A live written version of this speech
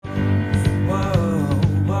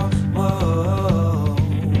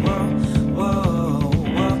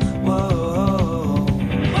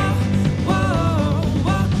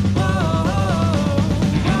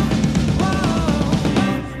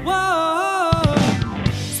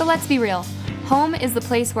let's be real. Home is the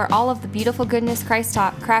place where all of the beautiful goodness Christ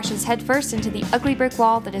taught crashes headfirst into the ugly brick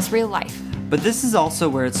wall that is real life. But this is also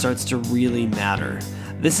where it starts to really matter.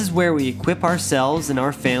 This is where we equip ourselves and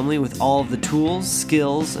our family with all of the tools,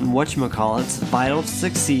 skills, and whatchamacallits vital to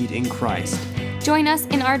succeed in Christ. Join us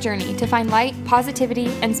in our journey to find light, positivity,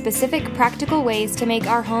 and specific practical ways to make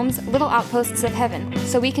our homes little outposts of heaven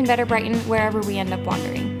so we can better brighten wherever we end up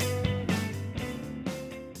wandering.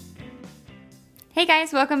 Hey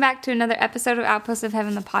guys, welcome back to another episode of Outposts of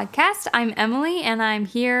Heaven, the podcast. I'm Emily, and I'm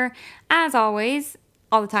here, as always,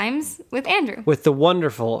 all the times, with Andrew. With the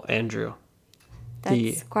wonderful Andrew.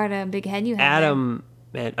 That's quite a big head you have. Adam,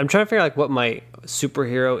 man, I'm trying to figure out what my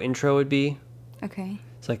superhero intro would be. Okay.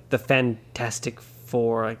 It's like the Fantastic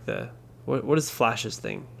Four, like the... What is Flash's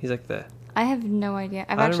thing? He's like the... I have no idea.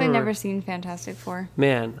 I've actually never seen Fantastic Four.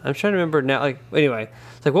 Man, I'm trying to remember now. Like, anyway,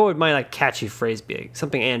 it's like, what would my like catchy phrase be?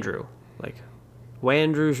 Something Andrew. Like,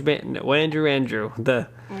 Andrew. The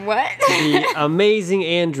What? the amazing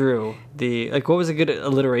Andrew. The like, what was a good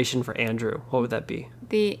alliteration for Andrew? What would that be?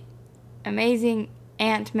 The amazing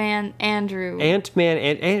Ant-Man Andrew.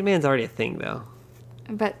 Ant-Man's already a thing though.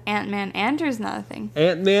 But Ant-Man Andrew's not a thing.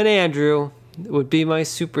 Ant-Man Andrew would be my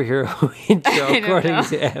superhero intro, according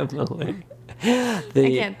to Emily. I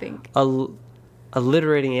can't think.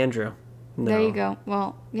 Alliterating Andrew. No. There you go.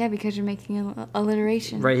 Well, yeah, because you're making an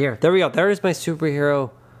alliteration. Right here. There we go. There is my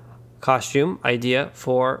superhero costume idea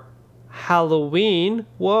for Halloween.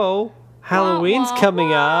 Whoa. Halloween's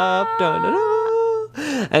coming up. Dun, dun,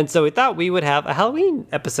 dun. And so we thought we would have a Halloween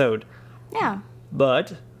episode. Yeah.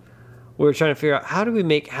 But we were trying to figure out how do we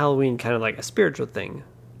make Halloween kind of like a spiritual thing.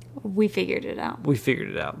 We figured it out.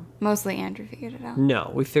 Mostly Andrew figured it out. No,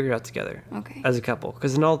 we figured it out together. Okay. As a couple.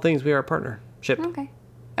 Because in all things, we are a partnership. Okay.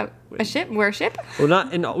 A ship? We're a ship?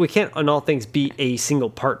 Well, we can't in all things be a single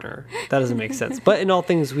partner. That doesn't make sense. But in all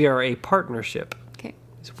things, we are a partnership. Okay.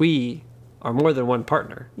 We are more than one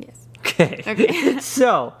partner. Yes. Okay.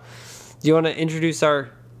 So, do you want to introduce our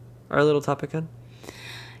little topic then?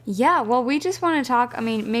 Yeah, well, we just want to talk. I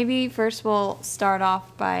mean, maybe first we'll start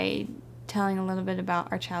off by telling a little bit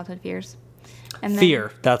about our childhood fears. And then,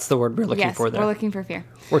 fear. That's the word we're looking for there. We're looking for fear.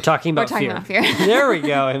 We're talking about fear. There we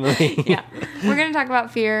go, Emily. Yeah. We're going to talk about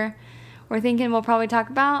fear. We're thinking we'll probably talk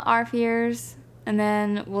about our fears, and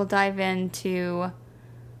then we'll dive into...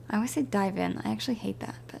 I always say dive in. I actually hate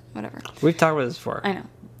that, but whatever. We've talked about this before. I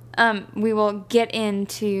know. We will get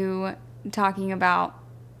into talking about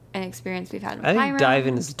an experience we've had with Hiram. I think dive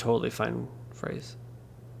in is a totally fine phrase.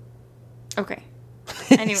 Okay.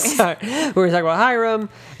 Anyway. Sorry. We're going to talk about Hiram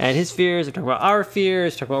and his fears. We're talking about our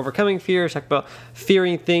fears. Talk about overcoming fears. Talk about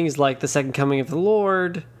fearing things like the second coming of the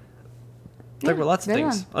Lord. Talk about lots of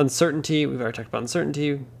things. Uncertainty. We've already talked about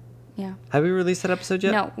uncertainty. Yeah. Have we released that episode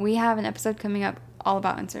yet? No, we have an episode coming up all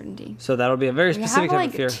about uncertainty. So that'll be a very specific type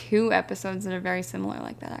of fear. We have 2 episodes that are very similar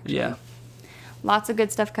like that, actually. Yeah. Lots of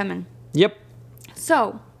good stuff coming. Yep.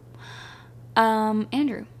 So,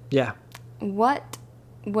 Andrew. Yeah. What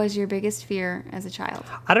was your biggest fear as a child?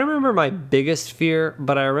 I don't remember my biggest fear,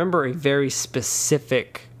 but I remember a very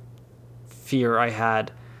specific fear I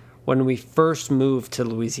had when we first moved to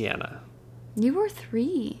Louisiana. You were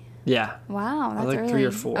 3. Yeah. Wow, that's I was like early. 3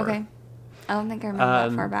 or 4. Okay. I don't think I remember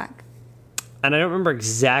that far back. And I don't remember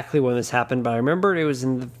exactly when this happened, but I remember it was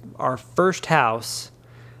in our first house,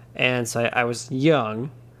 and so I was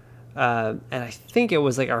young, and I think it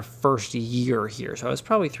was like our first year here, so I was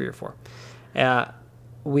probably 3 or 4.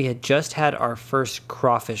 We had just had our first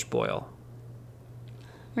crawfish boil.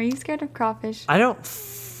 Were you scared of crawfish? I don't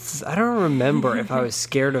remember if I was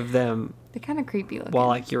scared of them. They're kind of creepy looking. While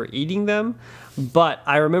like you were eating them, but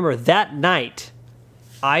I remember that night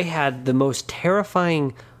I had the most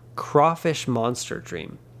terrifying crawfish monster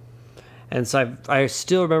dream, and so I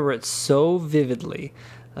still remember it so vividly.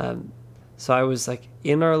 So I was like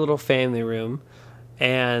in our little family room,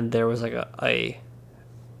 and there was like I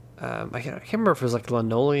can't remember if it was like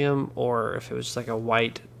linoleum or if it was just like a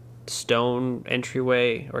white stone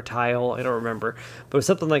entryway or tile. I don't remember, but it was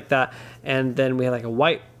something like that. And then we had like a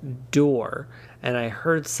white door, and I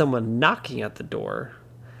heard someone knocking at the door.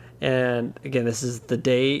 And again, this is the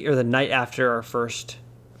day or the night after our first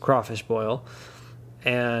crawfish boil,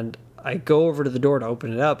 and I go over to the door to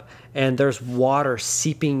open it up, and there's water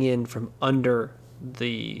seeping in from under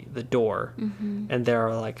the door, and there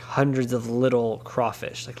are like hundreds of little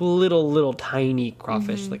crawfish, like little tiny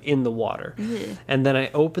crawfish, like in the water. And then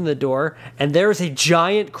I open the door, and there's a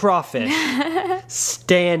giant crawfish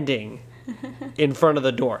standing in front of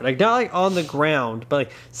the door, like not like on the ground, but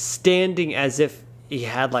like standing as if he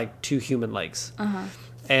had like 2 human legs.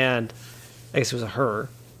 And I guess it was a her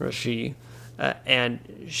or a she, and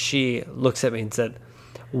she looks at me and said,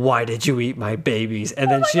 "Why did you eat my babies?" And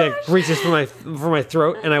then she like reaches for my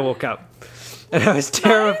throat, and I woke up, and I was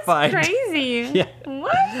terrified. That's crazy. Yeah.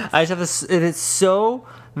 What? I just have this, and it's so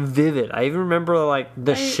vivid. I even remember like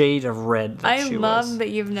the shade of red that I she love was. that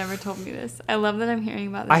you've never told me this. I love that I'm hearing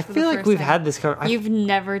about this. I for feel the like first we've time. had this conversation. You've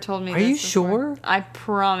never told me Are this. you before. sure? I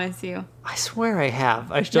promise you. I swear I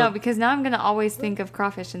have. I still. No, because now I'm gonna always think of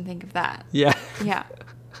crawfish and think of that. Yeah. Yeah.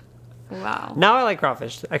 Wow. Now I like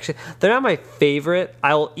crawfish. Actually, they're not my favorite.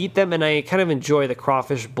 I'll eat them, and I kind of enjoy the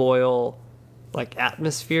crawfish boil, like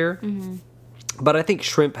atmosphere. Mm-hmm. But I think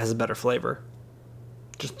shrimp has a better flavor.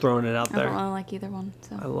 Just throwing it out I there. don't really like either one.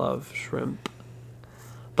 So. I love shrimp,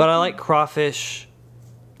 but I like crawfish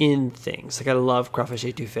in things. Like I love crawfish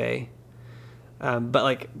étouffée, but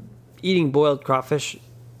like eating boiled crawfish,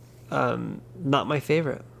 not my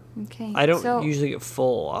favorite. Okay. I don't so, usually get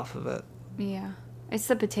full off of it. Yeah. It's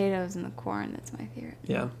the potatoes and the corn that's my favorite.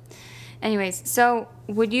 Yeah. Anyways, so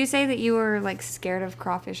would you say that you were like scared of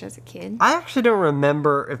crawfish as a kid? I actually don't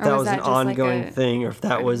remember if Or that was was that an just like ongoing a- thing or if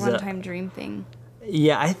that was a one-time dream thing.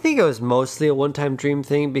 Yeah, I think it was mostly a one-time dream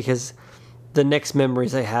thing because the next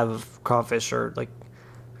memories I have of crawfish are like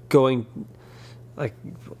going, like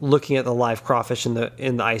looking at the live crawfish in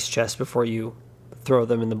the ice chest before you throw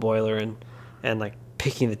them in the boiler and like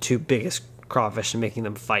picking the two biggest crawfish and making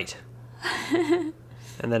them fight.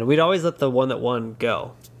 And then we'd always let the one that won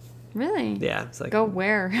go. Really? Yeah, it's like Go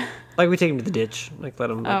where? like we take them to the ditch, like let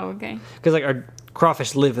them. Oh, okay. Because like our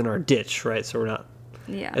crawfish live in our ditch, right? So we're not.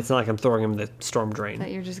 Yeah. It's not like I'm throwing them in the storm drain.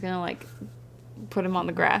 That you're just gonna like put him on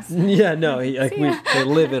the grass. Yeah, no, like Yeah. they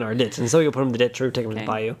live in our ditch, and so we can put them in the ditch or take them to the Okay.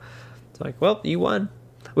 bayou. It's like, well, you won.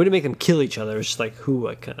 We didn't make them kill each other. It's just like who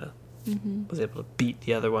I kind of was able to beat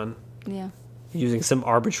the other one Yeah. using some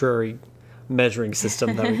arbitrary measuring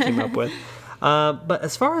system that we came up with. But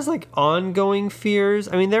as far as like ongoing fears,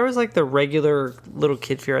 I mean, there was like the regular little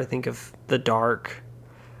kid fear. I think of the dark,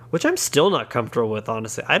 which I'm still not comfortable with.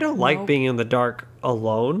 Honestly, I don't like Nope. being in the dark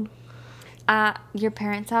alone. At your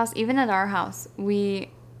parents' house, even at our house,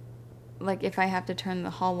 we like if I have to turn the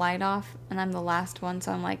hall light off and I'm the last one,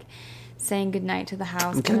 so I'm like saying goodnight to the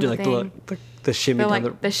house. You kind of do like the shimmy the, down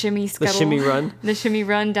like the shimmy the scuttle, shimmy run. the shimmy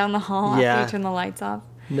run down the hall Yeah. after you turn the lights off.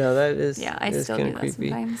 No, that is Yeah, I is still do kinda that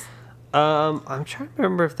sometimes. I'm trying to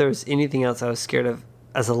remember if there was anything else I was scared of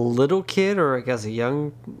as a little kid or like as a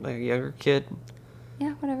younger kid.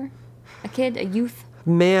 Yeah, whatever. A kid, a youth.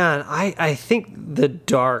 Man, I think the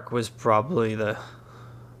dark was probably the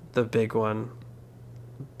big one.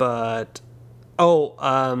 But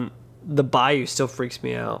the bayou still freaks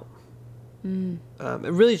me out. It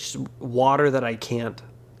really is just water that I can't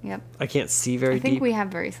Yep. see very I think deep. we have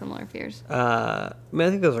very similar fears. I mean, I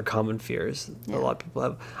think those are common fears Yeah. a lot of people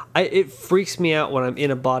have. It freaks me out when I'm in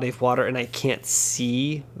a body of water and I can't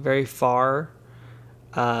see very far.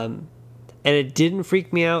 And it didn't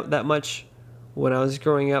freak me out that much when I was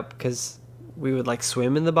growing up because we would like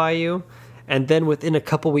swim in the bayou. And then within a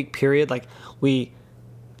couple week period, like we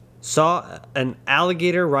saw an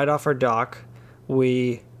alligator right off our dock.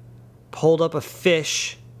 We pulled up a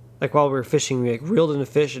fish. Like while we were fishing, we like reeled in a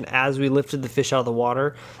fish, and as we lifted the fish out of the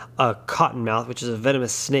water, a cottonmouth, which is a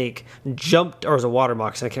venomous snake, jumped, or was a water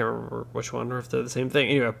moccasin, I can't remember which one, or if they're the same thing.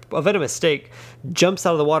 Anyway, a venomous snake jumps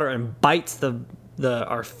out of the water and bites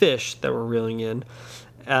our fish that we're reeling in,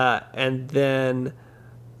 and then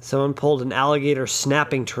someone pulled an alligator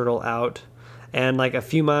snapping turtle out, and like a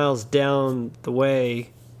few miles down the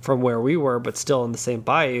way from where we were, but still in the same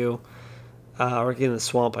bayou, or in the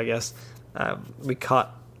swamp, I guess, we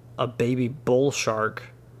caught a baby bull shark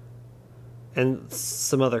and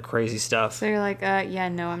some other crazy stuff. So you're like, yeah,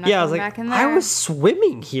 no, I'm not Yeah, I was going like, back in there. I was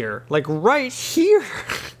swimming here, like right here.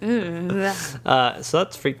 Ugh. So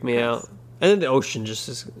that's freaked me out. And then the ocean just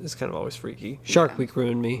is kind of always freaky. Shark Yeah. Week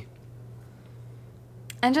ruined me.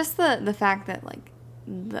 And just the fact that like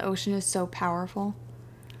the ocean is so powerful.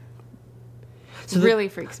 So really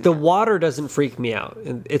freaks me The out. water doesn't freak me out.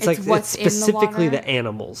 And It's like what's it's in the specifically water? the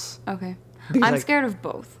animals. Okay. Because, I'm like- scared of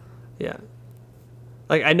both. Yeah.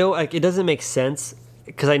 Like I know like it doesn't make sense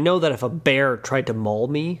because I know that if a bear tried to maul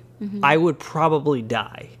me, I would probably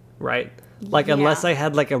die, right? Like unless Yeah. I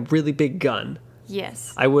had like a really big gun,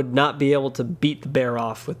 Yes. I would not be able to beat the bear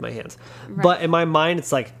off with my hands. But in my mind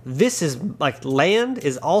it's like this is like land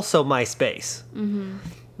is also my space.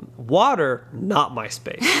 Water, not my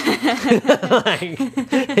space. Like,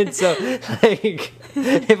 and so, like,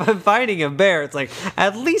 if I'm fighting a bear, it's like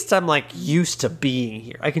at least I'm like used to being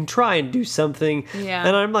here. I can try and do something, Yeah.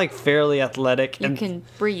 and I'm like fairly athletic, You and can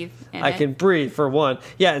breathe. In I it. can breathe for one.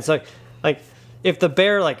 Yeah, it's like if the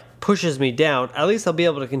bear like pushes me down, at least I'll be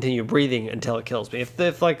able to continue breathing until it kills me.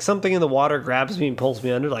 If like something in the water grabs me and pulls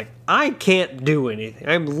me under, like I can't do anything.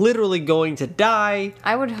 I'm literally going to die.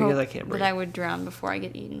 I would hope because I can't breathe. that I would drown before I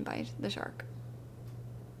get eaten by the shark.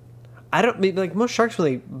 I don't mean like most sharks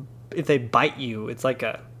if they bite you, it's like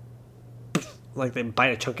like they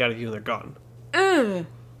bite a chunk out of you and they're gone. Ugh.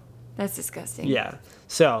 That's disgusting. Yeah.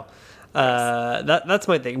 So that's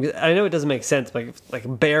my thing. I know it doesnn't make sense, but like a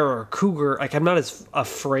bear or a cougar, like I'm not as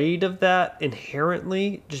afraid of that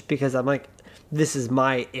inherently, just because I'm like, this is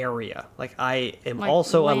my area. Like I am Like,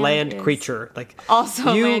 also a land is creature. Like also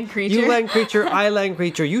a land creature. You land creature, I land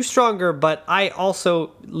creature. You stronger, but I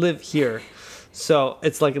also live here. So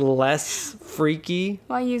it's like less freaky.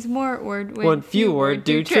 Why use more word when few word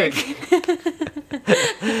do trick.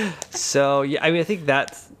 So yeah, I mean I think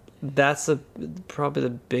that's probably the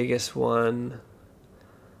biggest one.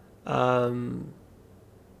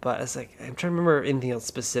 But it's like I'm trying to remember anything else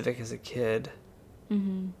specific as a kid.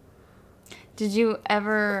 Mm-hmm. Did you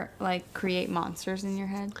ever like create monsters in your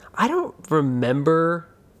head? I don't remember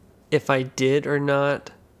if I did or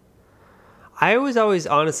not. I was always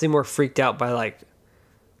honestly more freaked out by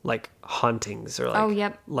like hauntings or like. Oh,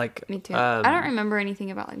 yep. Like Me too. I don't remember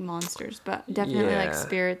anything about like monsters, but definitely like Yeah.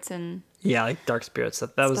 spirits and. Yeah, like dark spirits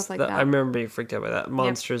stuff. That was Stuff like that. that. I remember being freaked out by that.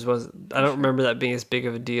 Monsters was. I don't remember that being as big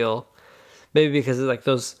of a deal. Maybe because like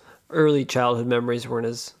those early childhood memories weren't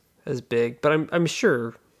as big. But I'm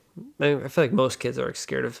sure. I feel like most kids are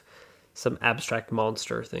scared of some abstract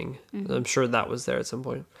monster thing. Mm-hmm. I'm sure that was there at some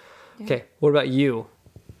point. Yeah. Okay, what about you?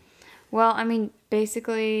 Well, I mean,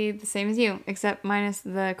 basically the same as you, except minus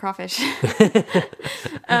the crawfish.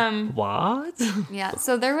 What? Yeah,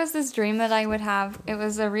 so there was this dream that I would have. It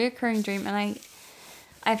was a reoccurring dream, and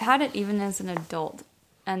I've had it even as an adult,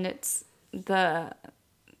 and it's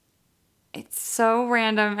so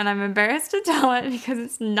random, and I'm embarrassed to tell it because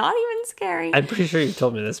it's not even scary. I'm pretty sure you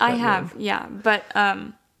told me this. I have, yeah, but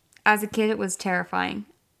as a kid, it was terrifying.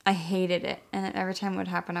 I hated it, and every time it would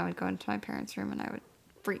happen, I would go into my parents' room and I would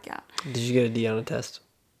freak out. Did you get a D on a test?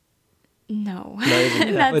 No, Not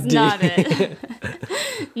even that. that's not it.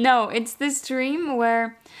 No, it's this dream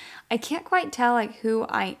where I can't quite tell like who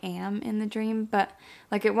I am in the dream, but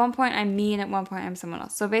like at one point I'm me and at one point I'm someone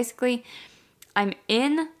else. So basically, I'm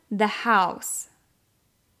in the house.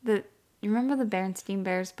 You remember the Berenstain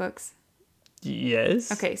Bears books?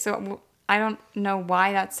 Yes. Okay, so I don't know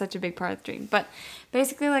why that's such a big part of the dream, but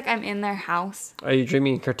basically like I'm in their house. Are you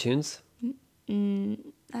dreaming in cartoons?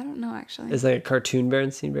 I don't know actually. Is like a cartoon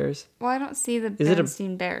Berenstain Bears? Well, I don't see the Is it a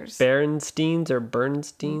Berenstain Bears. Berensteins or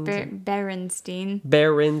Bernsteins? Berenstein.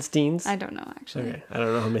 Berensteins? I don't know actually. Okay, I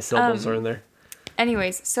don't know how many syllables are in there.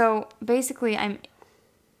 Anyways, so basically I'm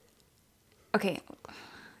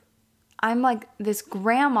like this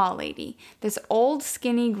grandma lady, this old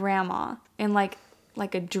skinny grandma in like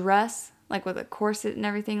a dress, like with a corset and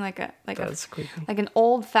everything, That's creepy. like an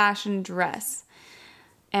old-fashioned dress.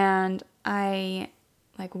 And I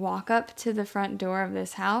like walk up to the front door of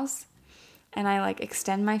this house and I like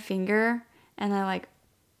extend my finger and I like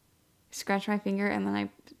scratch my finger and then I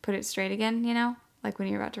put it straight again, you know? Like when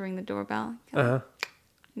you're about to ring the doorbell. Uh-huh.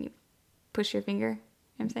 And you push your finger.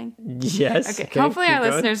 You know what I'm saying? Yes. Okay, hopefully our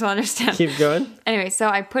listeners will understand. Keep going. Anyway, so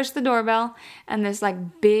I push the doorbell and this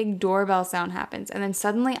like big doorbell sound happens. And then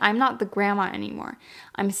suddenly I'm not the grandma anymore.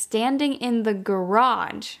 I'm standing in the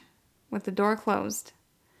garage with the door closed.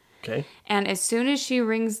 Okay. And as soon as she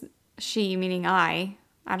rings, meaning I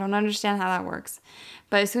don't understand how that works.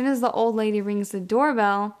 But as soon as the old lady rings the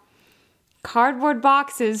doorbell, cardboard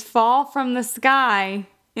boxes fall from the sky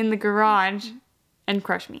in the garage and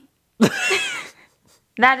crush me.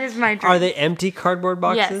 That is my dream. Are they empty cardboard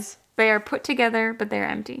boxes? Yes. They are put together, but they're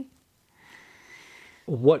empty.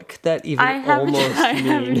 What could that even I have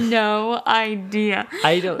mean? no idea.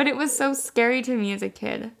 I don't. But it was so scary to me as a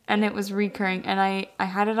kid, and it was recurring. And I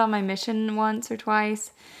had it on my mission once or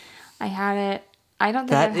twice. I had it. I don't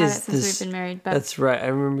think I've had it since we've been married. But that's right. I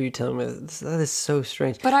remember you telling me that is so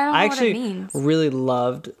strange. But I don't know actually what it means. Really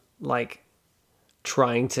loved like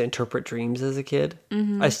trying to interpret dreams as a kid.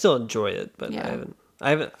 Mm-hmm. I still enjoy it, but Yeah.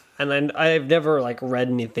 I've never like read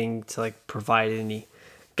anything to like provide any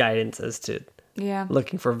guidance as to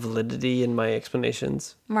looking for validity in my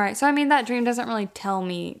explanations. Right. So I mean that dream doesn't really tell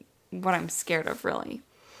me what I'm scared of, really.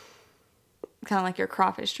 kind of like your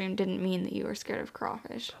crawfish dream didn't mean that you were scared of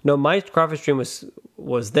crawfish. No, my crawfish dream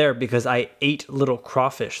was there because I ate little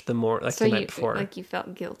crawfish the night before. Like you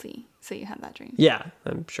felt guilty, so you had that dream. Yeah,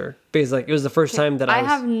 I'm sure. Because like it was the first time that I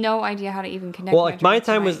have no idea how to even connect. Well, like my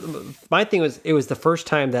thing was it was the first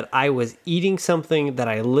time that I was eating something that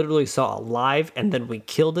I literally saw alive, and then we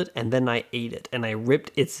killed it, and then I ate it, and I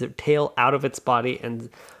ripped its tail out of its body and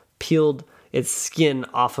peeled its skin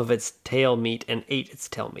off of its tail meat and ate its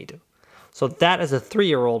tail meat. So that, as a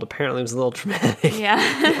 3-year-old, apparently was a little traumatic. Yeah.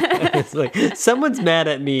 It's like, someone's mad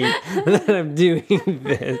at me that I'm doing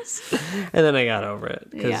this. And then I got over it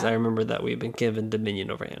because I remember that we've been given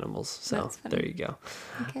dominion over animals. So there you go.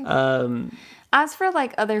 Okay. As for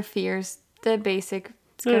like other fears, the basic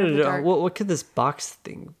scared of the dark. What could this box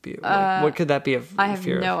thing be? Like, what could that be? I have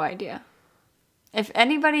no idea. If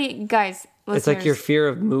anybody, guys, listeners, it's like your fear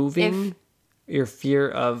of moving, your fear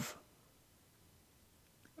of...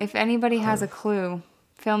 If anybody has a clue,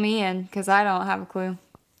 fill me in, because I don't have a clue.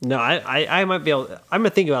 No, I might be able... I'm going to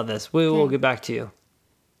think about this. We'll get back to you.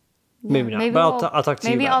 Yeah, maybe not, but I'll talk to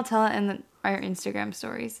you about it. Maybe I'll tell it in our Instagram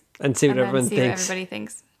stories. And see what everyone thinks. What everybody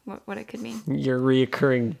thinks, what it could mean. Your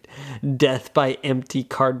reoccurring death by empty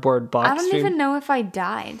cardboard box I don't even know if I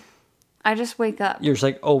died. I just wake up. You're just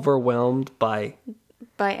like overwhelmed by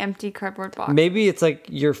empty cardboard boxes. Maybe it's like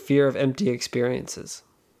your fear of empty experiences.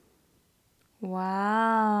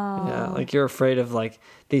 Wow. Yeah, like you're afraid of like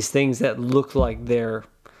these things that look like they're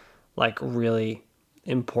like really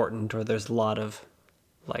important, or there's a lot of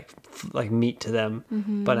like meat to them,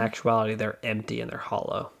 but in actuality they're empty and they're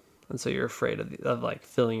hollow. And so you're afraid of like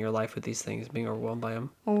filling your life with these things, being overwhelmed by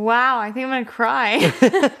them. Wow, I think I'm gonna cry.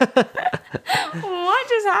 What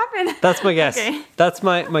just happened? That's my guess. Okay. That's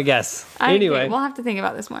my guess. Anyway, we'll have to think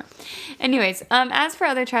about this more. Anyways, as for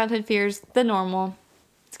other childhood fears, the normal,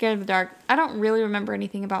 scared of the dark. I don't really remember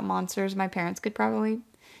anything about monsters. My parents could probably,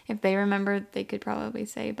 if they remembered, they could probably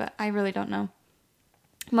say, but I really don't know.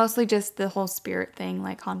 Mostly just the whole spirit thing,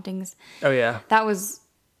 like hauntings. Oh yeah. That was,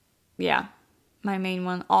 my main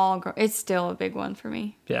one. It's still a big one for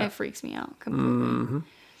me. Yeah. It freaks me out completely.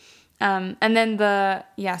 Mm-hmm. And then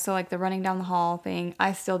so like the running down the hall thing,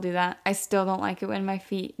 I still do that. I still don't like it when my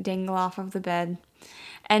feet dangle off of the bed.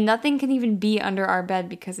 And nothing can even be under our bed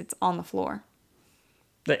because it's on the floor.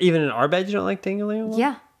 Even in our bed you don't like dangling?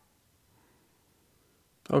 Yeah.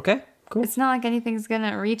 Okay, cool. It's not like anything's going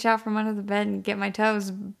to reach out from under the bed and get my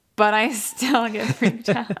toes, but I still get freaked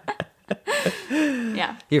out.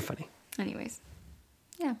 Yeah. You're funny. Anyways.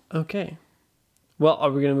 Yeah. Okay. Well,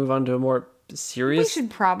 are we going to move on to a more serious we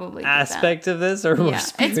should probably aspect of this? Or more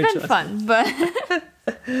spiritual? It's been fun, but...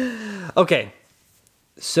 Okay.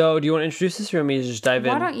 So, do you want to introduce this, or want me to just dive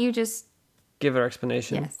in? Why don't you just... give our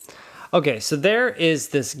explanation? Yes. Okay, so there is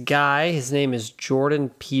this guy. His name is Jordan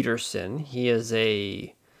Peterson. He is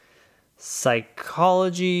a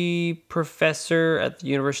psychology professor at the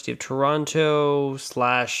University of Toronto /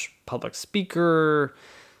 public speaker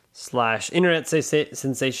 / internet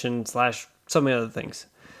sensation / so many other things.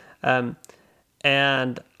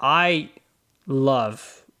 And I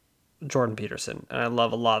love Jordan Peterson, and I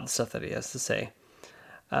love a lot of the stuff that he has to say.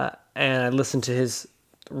 And I listen to his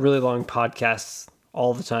really long podcasts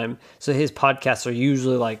all the time. So his podcasts are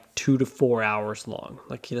usually like 2 to 4 hours long.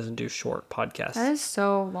 Like he doesn't do short podcasts. That is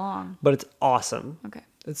so long. But it's awesome. Okay.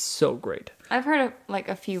 It's so great. I've heard of like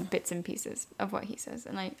a few bits and pieces of what he says,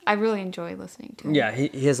 and I really enjoy listening to him. Yeah,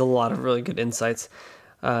 he has a lot of really good insights.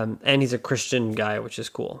 And he's a Christian guy, which is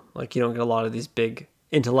cool. Like you don't get a lot of these big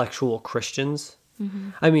intellectual Christians.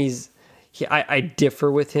 Mm-hmm. I mean, I differ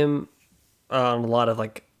with him on a lot of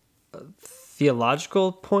like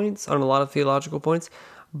theological points,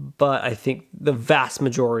 but I think the vast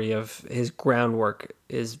majority of his groundwork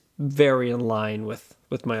is very in line with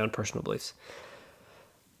my own personal beliefs.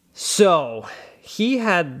 So he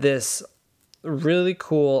had this really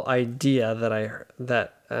cool idea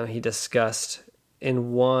that he discussed in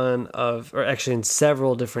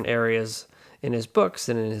several different areas in his books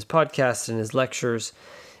and in his podcasts and his lectures,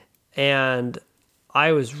 and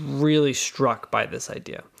I was really struck by this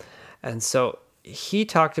idea. And so he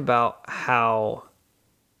talked about how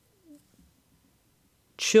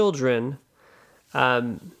children,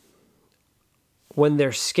 when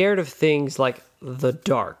they're scared of things like the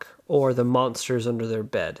dark or the monsters under their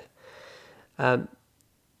bed,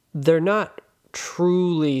 they're not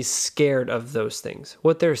truly scared of those things.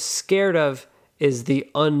 What they're scared of is the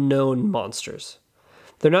unknown monsters.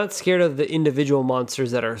 They're not scared of the individual monsters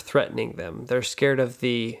that are threatening them. They're scared of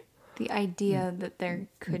the idea that there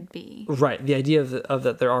could be. Right, the idea of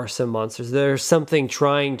that there are some monsters. There's something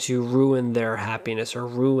trying to ruin their happiness or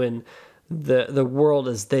ruin the world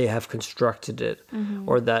as they have constructed it,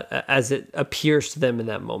 or that as it appears to them in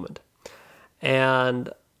that moment. And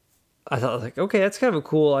I thought, like, okay, that's kind of a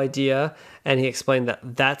cool idea. And he explained that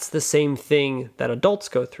that's the same thing that adults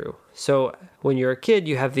go through. So when you're a kid,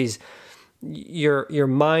 you have these, your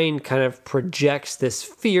mind kind of projects this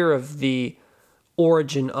fear of the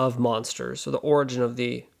origin of monsters, or the origin of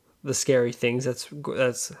the scary things that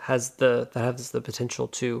has the potential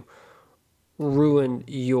to ruin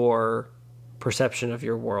your perception of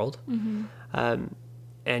your world.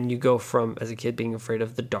 And you go from, as a kid, being afraid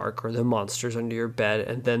of the dark or the monsters under your bed,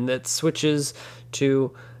 and then that switches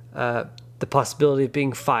to the possibility of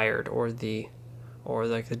being fired, or the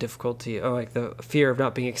difficulty, or like the fear of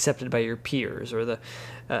not being accepted by your peers, or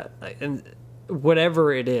and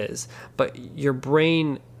whatever it is. But our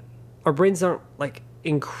brains aren't like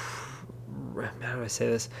how do I say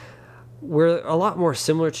this? We're a lot more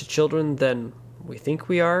similar to children than we think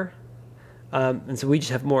we are, and so we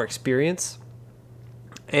just have more experience.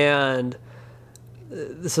 And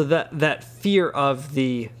so that fear of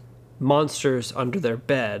the monsters under their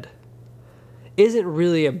bed isn't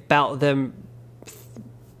really about them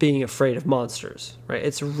being afraid of monsters, right?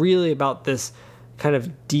 It's really about this kind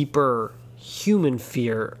of deeper human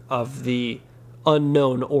fear of the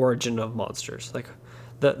unknown origin of monsters. Like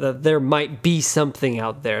that there might be something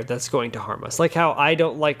out there that's going to harm us. Like how I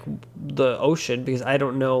don't like the ocean because I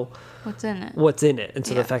don't know what's in it. And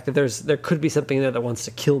so the fact that there could be something in there that wants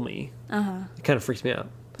to kill me, it kind of freaks me out.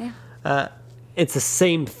 Yeah. It's the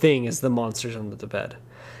same thing as the monsters under the bed.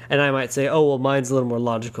 And I might say, oh, well, mine's a little more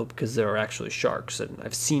logical because there are actually sharks, and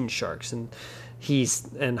I've seen sharks. And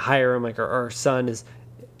Hiram, like our son, is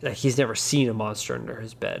like, he's never seen a monster under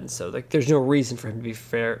his bed, and so like there's no reason for him to be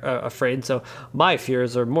afraid. So my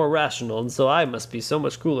fears are more rational, and so I must be so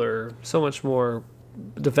much cooler, so much more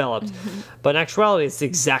developed. But in actuality, it's the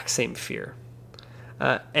exact same fear.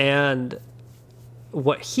 And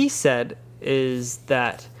what he said is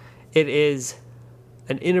that it is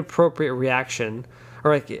an inappropriate reaction,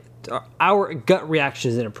 or like our gut reaction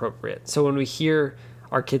is inappropriate. So when we hear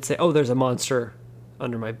our kids say, "Oh, there's a monster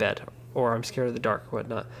under my bed," or "I'm scared of the dark," or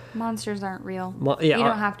whatnot, monsters aren't real. You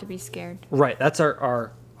don't have to be scared. Right. That's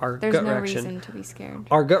our There's gut no reaction. reason to be scared.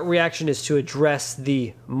 Our gut reaction is to address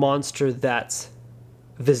the monster that's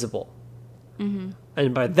visible.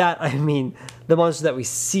 And by that, I mean the monster that we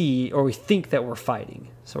see or we think that we're fighting.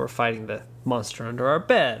 So we're fighting the monster under our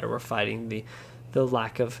bed, or we're fighting the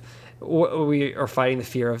lack of, or we are fighting the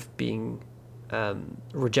fear of being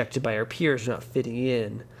rejected by our peers, not fitting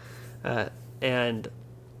in. And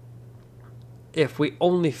if we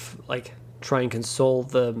only try and console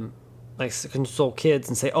them, like console kids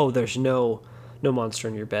and say, "Oh, there's no monster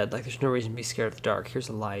in your bed. Like there's no reason to be scared of the dark. Here's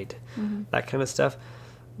a light," that kind of stuff,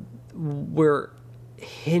 we're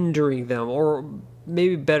hindering them, or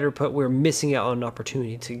maybe better put, we're missing out on an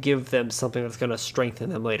opportunity to give them something that's going to strengthen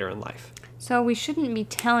them later in life. So we shouldn't be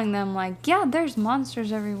telling them like, "Yeah, there's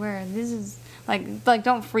monsters everywhere. This is like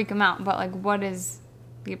don't freak them out." But like, what is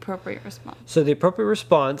the appropriate response? So the appropriate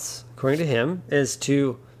response, according to him, is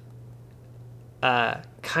to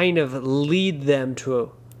kind of lead them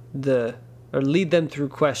through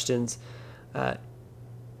questions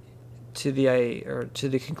to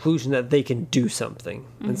the conclusion that they can do something.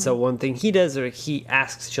 And so one thing he does, or he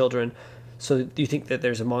asks children, "So do you think that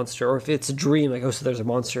there's a monster?" Or if it's a dream, like, "Oh, so there's a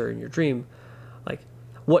monster in your dream, like,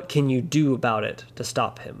 what can you do about it to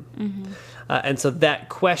stop him?" And so that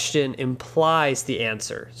question implies the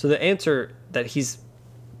answer. So the answer that he's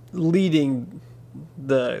leading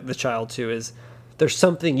the child to is, there's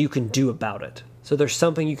something you can do about it. So there's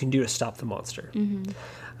something you can do to stop the monster.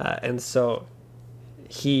 And so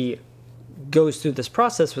he goes through this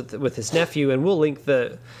process with his nephew, and we'll link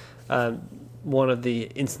the one of the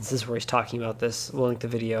instances where he's talking about this. We'll link the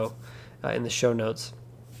video in the show notes.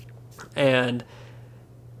 And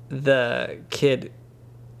the kid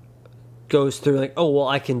goes through like, "Oh, well,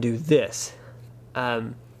 I can do this,"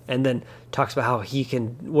 and then talks about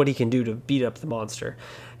what he can do to beat up the monster.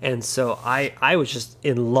 And so I was just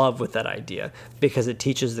in love with that idea, because it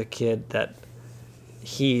teaches the kid that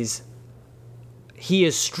he is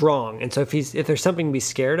strong. And so if there's something to be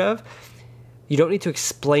scared of, you don't need to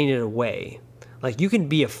explain it away. Like, you can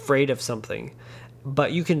be afraid of something,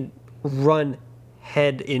 but you can run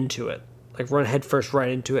head into it, like run head first right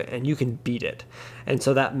into it, and you can beat it. And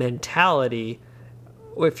so that mentality,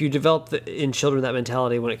 if you develop in children that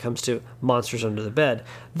mentality when it comes to monsters under the bed,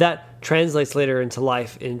 that translates later into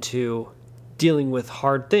life, into dealing with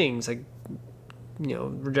hard things like,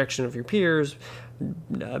 rejection of your peers,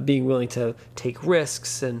 being willing to take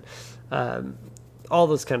risks, and all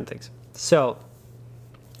those kind of things. So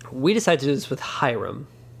we decided to do this with Hiram.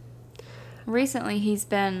 Recently, he's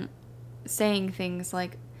been saying things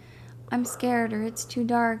like, I'm scared, or it's too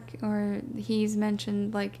dark, or he's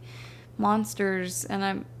mentioned, like, monsters,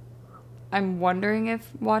 and I'm wondering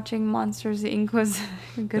if watching Monsters, Inc. was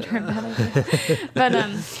a good or a bad idea. But,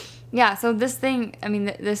 yeah, so this thing, I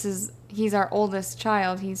mean, he's our oldest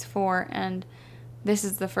child, he's 4, and this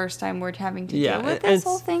is the first time we're having to deal with this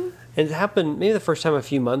whole thing. And it happened maybe the first time a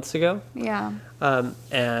few months ago. Yeah.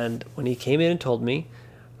 And when he came in and told me,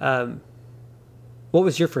 what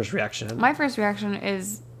was your first reaction? My first reaction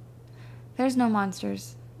is, there's no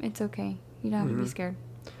monsters. It's okay. You don't have to be scared.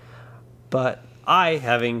 But I,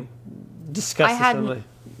 having discussed I hadn't,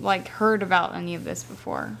 heard about any of this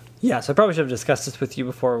before. Yeah, so I probably should have discussed this with you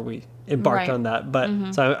before we embarked on that.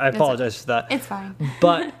 But so I apologize for that. It's fine.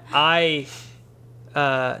 But I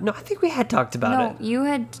think we had talked about it.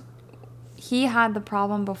 No, he had the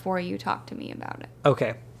problem before you talked to me about it.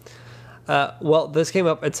 Okay. Well, this came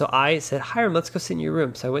up, and so I said, Hiram, let's go sit in your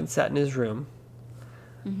room. So I went and sat in his room.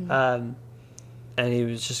 And he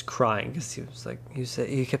was just crying because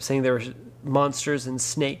he kept saying there were monsters and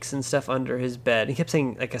snakes and stuff under his bed. He kept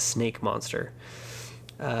saying like a snake monster.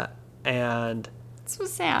 And it's so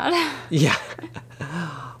sad. Yeah.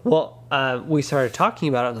 Well, we started talking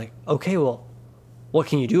about it. I'm like, okay, well, what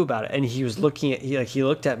can you do about it? And he was looking at, he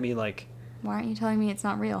looked at me like, why aren't you telling me it's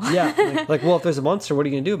not real? Yeah. Like, well, if there's a monster, what are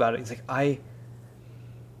you going to do about it? He's like, I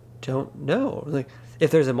don't know. Like,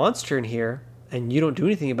 if there's a monster in here and you don't do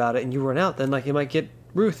anything about it and you run out, then like it might get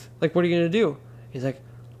Ruth. Like, what are you going to do? He's like,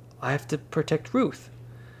 I have to protect Ruth.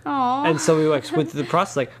 Aww. And so we went through the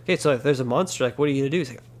process, like, okay, so if there's a monster, like, what are you going to do? He's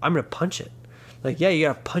like, I'm going to punch it. Like, yeah, you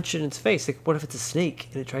got to punch it in its face. Like, what if it's a snake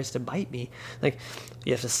and it tries to bite me? Like,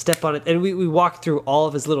 you have to step on it. And we walked through all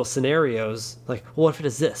of his little scenarios. Like, well, what if it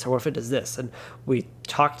does this? Or what if it does this? And we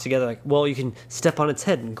talked together, like, well, you can step on its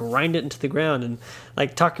head and grind it into the ground. And,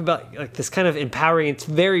 like, talk about, like, this kind of empowering. It's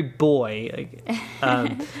very boy. Like,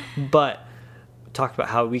 but talked about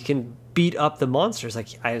how we can beat up the monsters. Like,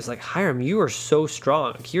 I was like, Hiram, you are so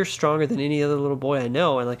strong. Like, you're stronger than any other little boy I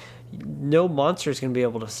know. And, like, no monster is going to be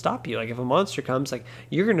able to stop you. Like, if a monster comes, like,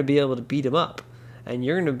 you're going to be able to beat him up and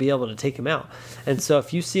you're going to be able to take him out. And so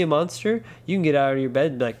if you see a monster, you can get out of your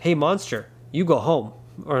bed and be like, hey, monster, you go home.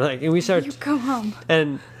 Or like, and we started, you go home.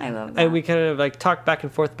 And I love that. And we kind of like talked back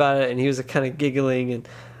and forth about it, and he was kind of giggling,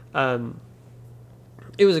 and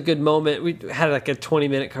it was a good moment. We had like a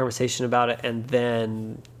 20-minute conversation about it, and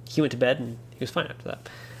then he went to bed and he was fine after that.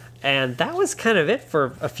 And that was kind of it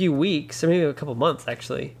for a few weeks, or maybe a couple months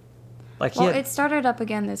actually. Like, it started up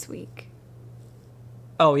again this week.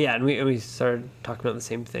 Oh yeah, and we started talking about the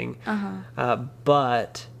same thing.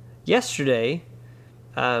 But yesterday,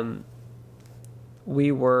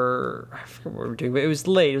 we were, I forget what we were doing, but it was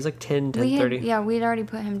late. It was like 10:30. Yeah, we'd already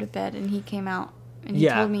put him to bed, and he came out, and he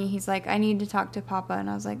told me, he's like, I need to talk to Papa, and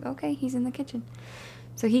I was like, okay, he's in the kitchen.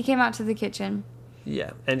 So he came out to the kitchen.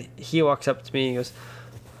 Yeah, and he walks up to me and he goes,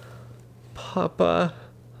 Papa,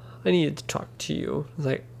 I needed to talk to you. I was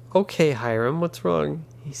like, okay, Hiram, what's wrong?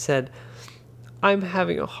 He said, I'm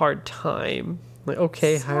having a hard time. I'm like,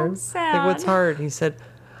 okay, so Hiram. Sad. Like, what's hard? He said,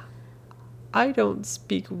 I don't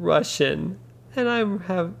speak Russian, and I'm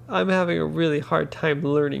having a really hard time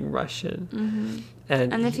learning Russian. Mm-hmm.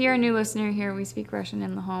 And if you're a new listener here, we speak Russian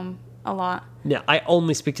in the home a lot. Yeah, I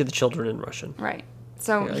only speak to the children in Russian. Right.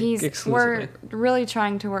 So we're really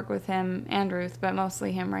trying to work with him and Ruth, but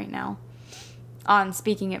mostly him right now, on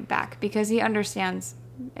speaking it back, because he understands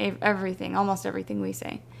everything, almost everything we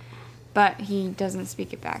say, but he doesn't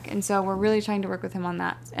speak it back. And so we're really trying to work with him on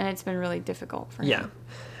that, and it's been really difficult for him. Yeah.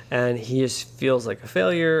 And he just feels like a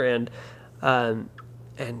failure, and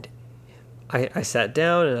I sat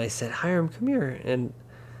down and I said, Hiram, come here. And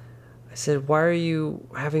I said, why are you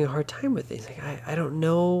having a hard time with it? He's like, I don't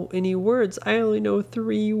know any words. I only know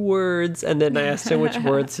 3 words. And then I asked him which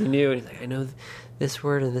words he knew. And he's like, I know this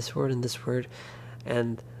word and this word and this word.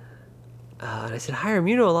 And I said, Hiram,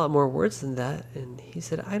 you know a lot more words than that. And he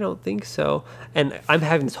said, I don't think so. And I'm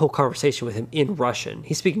having this whole conversation with him in Russian.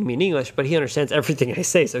 He's speaking to me in English, but he understands everything I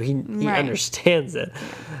say, so he understands it.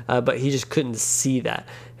 But he just couldn't see that.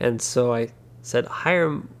 And so I said,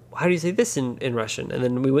 Hiram, how do you say this in Russian? And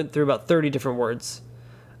then we went through about 30 different words.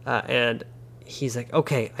 And he's like,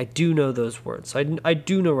 okay, I do know those words. So I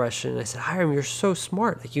do know Russian. And I said, Hiram, you're so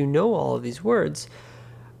smart. Like, you know all of these words.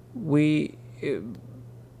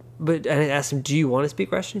 But I asked him, do you want to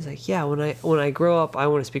speak Russian? He's like, yeah, when I grow up, I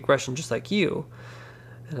want to speak Russian just like you.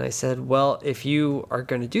 And I said, well, if you are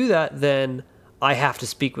going to do that, then I have to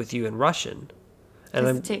speak with you in Russian. And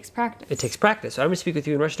Because it takes practice. It takes practice. So I'm going to speak with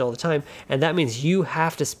you in Russian all the time, and that means you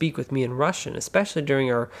have to speak with me in Russian, especially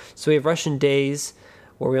during our. So we have Russian days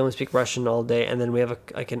where we only speak Russian all day, and then we have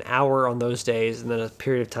like an hour on those days, and then a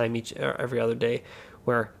period of time every other day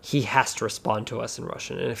where he has to respond to us in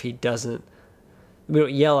Russian, and if he doesn't, we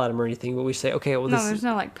don't yell at him or anything, but we say, okay, well, No, there's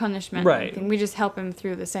no like punishment or anything. We just help him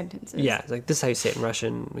through the sentences. Yeah, it's like this is how you say it in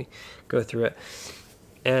Russian. We go through it,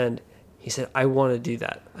 and he said, "I want to do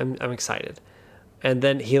that. I'm excited." And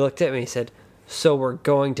then he looked at me and he said, "So we're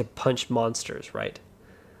going to punch monsters, right?"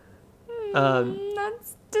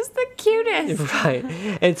 That's just the cutest. Right.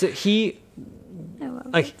 And so he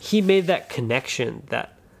made that connection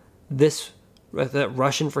that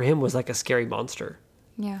Russian for him was like a scary monster.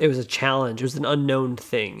 Yeah. It was a challenge. It was an unknown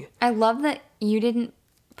thing. I love that you didn't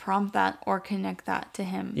prompt that or connect that to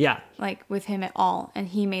him. Yeah. Like with him at all. And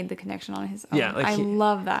he made the connection on his own. Yeah, like I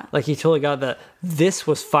love that. Like he totally got that this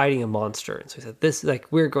was fighting a monster. And so he said,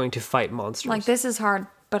 we're going to fight monsters. Like, this is hard,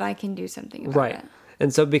 but I can do something about it.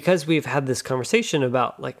 And so because we've had this conversation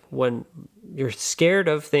about like when you're scared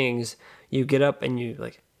of things, you get up and you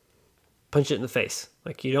like punch it in the face.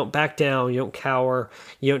 Like you don't back down, you don't cower,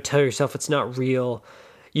 you don't tell yourself it's not real.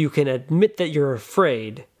 You can admit that you're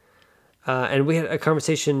afraid. And we had a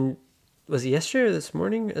conversation, was it yesterday or this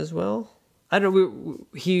morning as well? I don't know.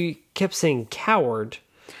 He kept saying coward.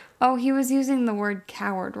 Oh, he was using the word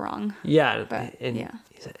coward wrong. Yeah. But,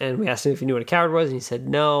 And we asked him if he knew what a coward was, and he said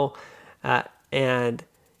no. And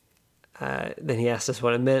then he asked us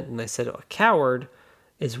what it meant, and I said, a coward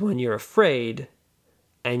is when you're afraid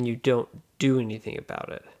and you don't do anything about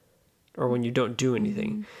it, or when you don't do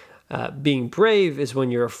anything. Being brave is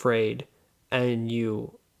when you're afraid and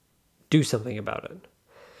you do something about it.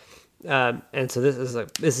 And so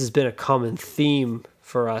this has been a common theme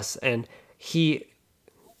for us, and he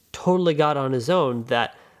totally got on his own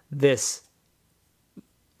that this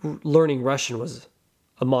learning Russian was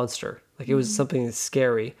a monster. Like it was something that's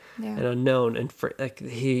scary and unknown, and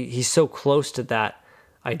he's so close to that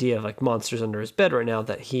idea of like monsters under his bed right now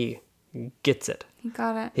that he gets it. He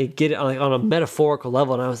got it. He get it on a metaphorical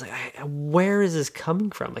level, and I was like, where is this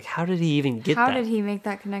coming from? Like, how did he even get that? How did he make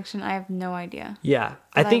that connection? I have no idea. Yeah,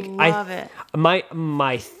 I love it.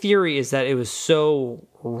 My theory is that it was so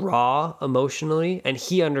raw emotionally, and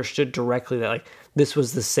he understood directly that like this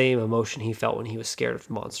was the same emotion he felt when he was scared of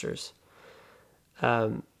monsters.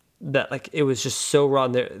 That like it was just so raw,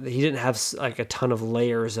 and he didn't have like a ton of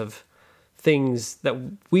layers of things that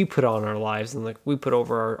we put on our lives and like we put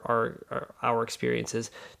over our experiences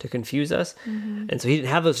to confuse us. And so he didn't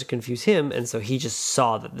have those to confuse him, and so he just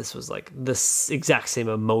saw that this was like this exact same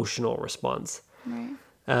emotional response. Right.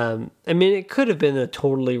 I mean, it could have been a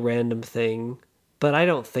totally random thing, but I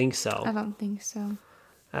don't think so. I don't think so.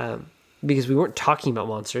 Because we weren't talking about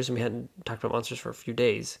monsters, and we hadn't talked about monsters for a few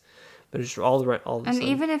days, but it was all of a And sudden.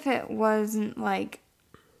 even if it wasn't like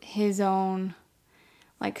his own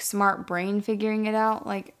like smart brain figuring it out,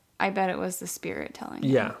 like I bet it was the spirit telling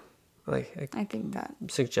him. Yeah. Like I think that.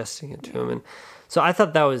 Suggesting it to him. And so I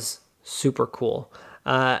thought that was super cool.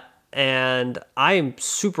 And I am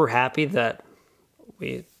super happy that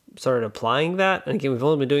we started applying that. And again, we've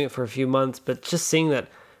only been doing it for a few months, but just seeing that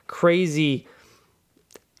crazy,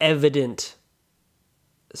 evident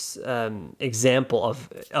example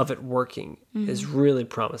of it working is really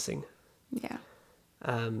promising. Yeah.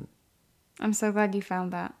 I'm so glad you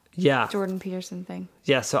found that. Yeah. Jordan Peterson thing.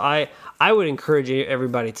 Yeah, so I would encourage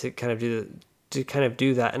everybody to kind of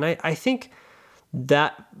do that. And I think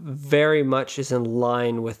that very much is in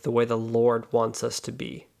line with the way the Lord wants us to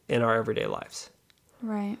be in our everyday lives.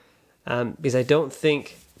 Right. Because I don't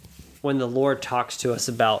think when the Lord talks to us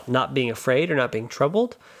about not being afraid or not being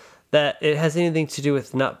troubled, that it has anything to do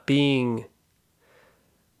with not being,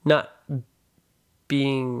 how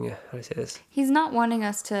do I say this? He's not wanting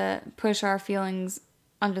us to push our feelings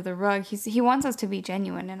under the rug. He wants us to be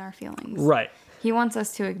genuine in our feelings. Right. He wants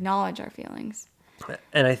us to acknowledge our feelings.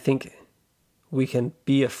 And I think we can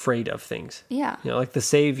be afraid of things. Yeah. You know, like the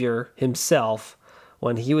Savior himself,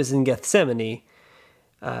 when he was in Gethsemane,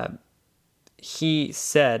 he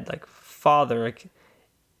said, like, Father, like,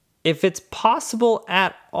 if it's possible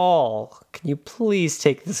at all, can you please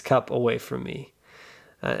take this cup away from me?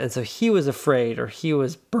 And so he was afraid, or he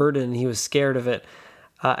was burdened, he was scared of it,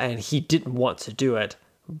 and he didn't want to do it.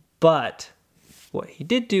 But what he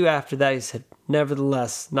did do after that, he said,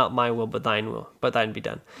 nevertheless, not my will, but thine be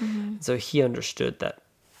done. Mm-hmm. So he understood that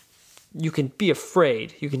you can be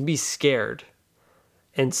afraid, you can be scared,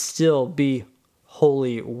 and still be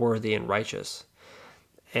holy, worthy, and righteous.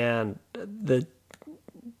 And the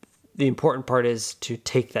important part is to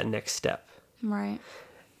take that next step. Right.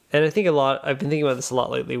 And I think I've been thinking about this a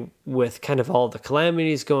lot lately with kind of all the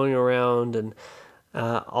calamities going around and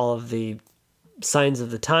all of the signs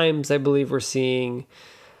of the times I believe we're seeing,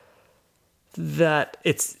 that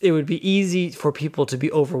it would be easy for people to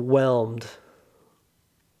be overwhelmed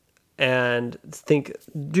and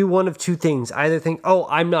do one of two things. Either think, oh,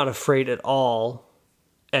 I'm not afraid at all,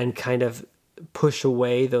 and kind of push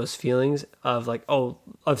away those feelings of like,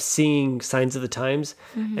 of seeing signs of the times,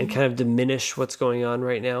 and kind of diminish what's going on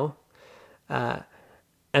right now.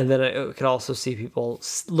 And then I could also see people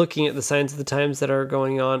looking at the signs of the times that are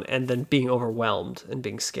going on and then being overwhelmed and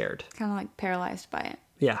being scared. Kind of like paralyzed by it.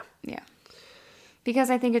 Yeah. Yeah. Because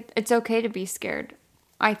I think it's okay to be scared.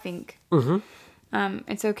 I think.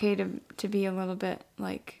 It's okay to be a little bit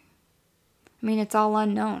like, I mean, it's all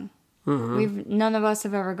unknown. None of us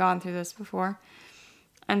have ever gone through this before.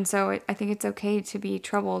 And so I think it's okay to be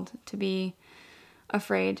troubled, to be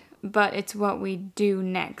afraid, but it's what we do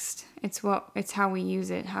next. It's how we use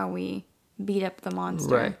it, how we beat up the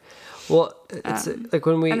monster. Right. Well, it's like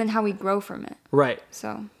when and then how we grow from it. Right.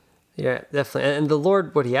 So. Yeah, definitely. And the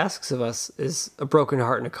Lord, what he asks of us is a broken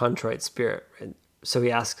heart and a contrite spirit. Right? So he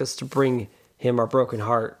asks us to bring him our broken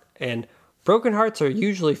heart. And broken hearts are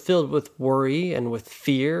usually filled with worry and with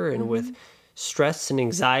fear and with stress and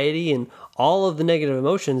anxiety and all of the negative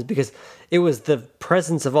emotions, because it was the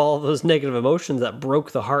presence of all of those negative emotions that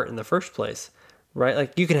broke the heart in the first place, right?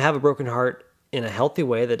 Like you can have a broken heart in a healthy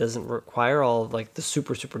way that doesn't require all of like the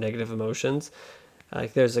super, super negative emotions.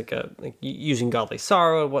 Like there's like using godly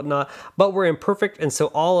sorrow and whatnot, but we're imperfect. And so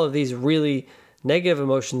all of these really negative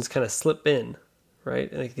emotions kind of slip in,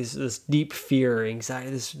 right? Like this deep fear,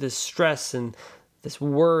 anxiety, this stress and this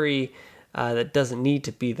worry that doesn't need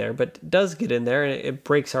to be there, but does get in there, and it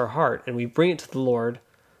breaks our heart, and we bring it to the Lord.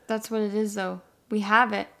 That's what it is, though. We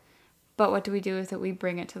have it, but what do we do with it? We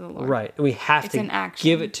bring it to the Lord. Right. We have to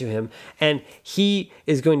give it to him, and he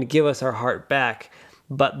is going to give us our heart back,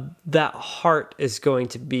 but that heart is going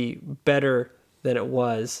to be better than it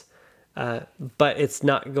was, but it's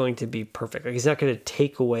not going to be perfect. Like he's not going to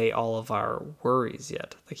take away all of our worries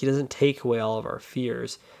yet. Like he doesn't take away all of our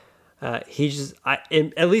fears. He just,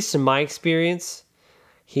 at least in my experience,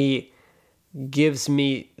 he gives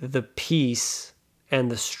me the peace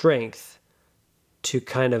and the strength to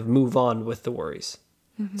kind of move on with the worries.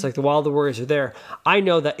 It's like while the worries are there, I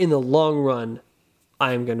know that in the long run,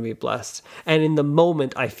 I am going to be blessed. And in the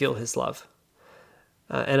moment, I feel his love.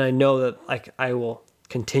 And I know that like I will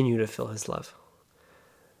continue to feel his love.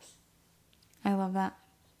 I love that.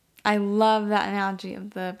 I love that analogy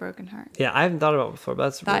of the broken heart. Yeah, I haven't thought about it before,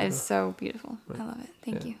 but that is so beautiful. I love it.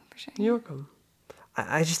 Thank you for sharing. You're welcome.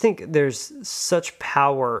 I just think there's such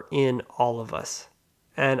power in all of us.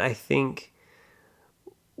 And I think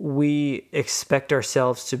we expect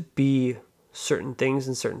ourselves to be certain things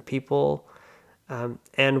and certain people.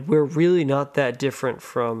 And we're really not that different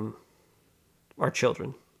from our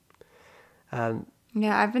children.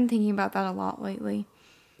 Yeah, I've been thinking about that a lot lately.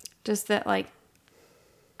 Just that, like,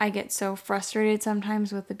 I get so frustrated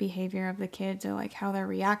sometimes with the behavior of the kids or, like, how they're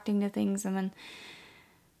reacting to things. And then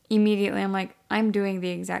immediately I'm like, I'm doing the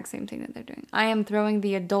exact same thing that they're doing. I am throwing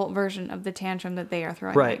the adult version of the tantrum that they are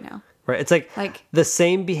throwing right now. Right. It's like the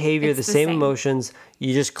same behavior, the same emotions.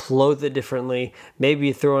 You just clothe it differently. Maybe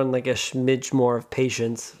you throw in like a smidge more of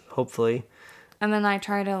patience, hopefully. And then I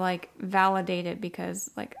try to like validate it because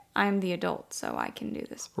like I'm the adult, so I can do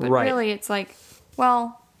this. But really it's like,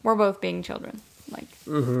 well, we're both being children. Like,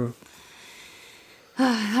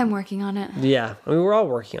 I'm working on it. Yeah. I mean, we're all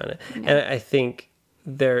working on it. Yeah. And I think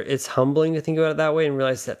it's humbling to think about it that way and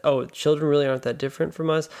realize that, oh, children really aren't that different from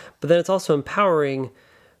us. But then it's also empowering,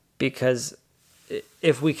 because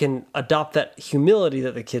if we can adopt that humility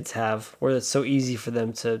that the kids have, where it's so easy for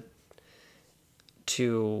them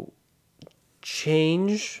to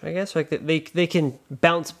change, I guess, like they can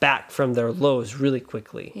bounce back from their lows really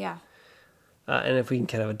quickly. Yeah. And if we can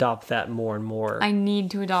kind of adopt that more and more. I need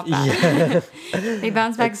to adopt that. Yeah. They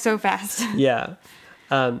bounce back so fast. Yeah.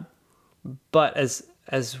 But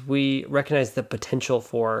as we recognize the potential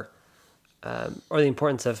for, or the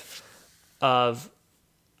importance of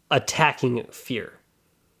attacking fear,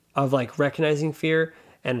 of like recognizing fear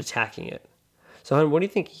and attacking it. So, hon, what do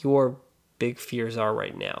you think your big fears are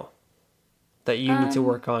right now that you need to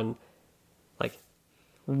work on, like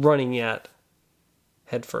running at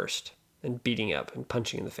head first and beating up and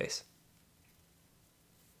punching in the face?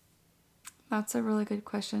 That's a really good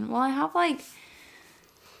question. Well, I have like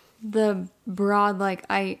the broad, like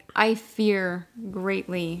I fear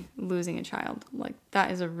greatly losing a child. Like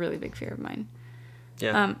that is a really big fear of mine.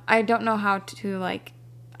 Yeah. I don't know how to like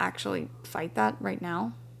actually fight that right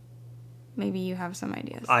now. Maybe you have some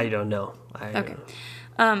ideas. I don't know. Okay.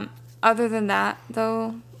 Other than that,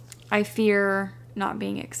 though, I fear not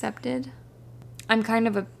being accepted. I'm kind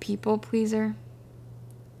of a people pleaser,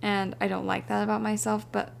 and I don't like that about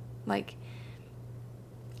myself, but, like,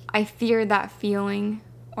 I fear that feeling,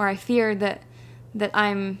 or I fear that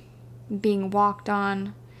I'm being walked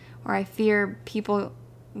on, or I fear people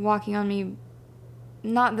walking on me,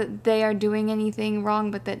 not that they are doing anything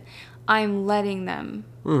wrong, but that I'm letting them.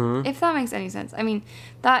 Mm-hmm. If that makes any sense. I mean,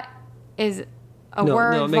 that is a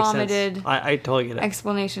word-vomited I totally get it.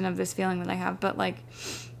 explanation of this feeling that I have, but, like...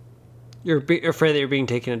 You're afraid that you're being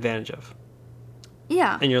taken advantage of.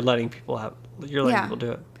 Yeah. And you're letting people people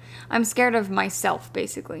do it. I'm scared of myself,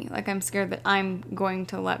 basically. Like, I'm scared that I'm going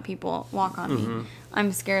to let people walk on me.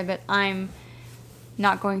 I'm scared that I'm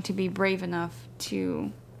not going to be brave enough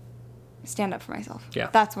to stand up for myself.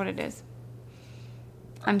 Yeah. That's what it is.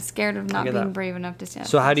 I'm scared of not being brave enough to stand up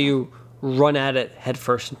for myself. So how do you run at it head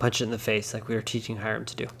first and punch it in the face like we were teaching Hiram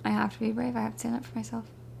to do? I have to be brave. I have to stand up for myself.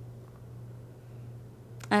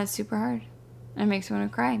 And it's super hard. And it makes me want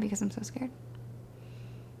to cry because I'm so scared.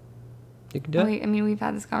 You can do it. I mean, we've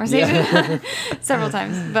had this conversation several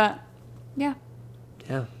times, but yeah.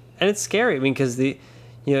 Yeah. And it's scary. I mean, because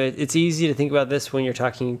it's easy to think about this when you're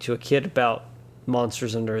talking to a kid about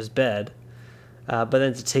monsters under his bed. But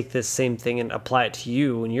then to take this same thing and apply it to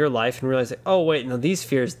you in your life and realize, like, oh, wait, no, these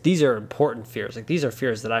are important fears. Like, these are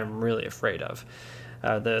fears that I'm really afraid of.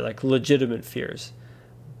 They're, like, legitimate fears.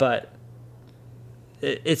 But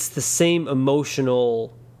it's the same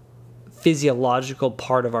emotional, physiological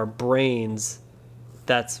part of our brains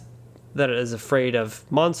that is afraid of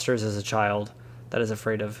monsters as a child, that is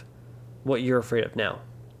afraid of what you're afraid of now.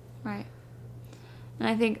 Right. And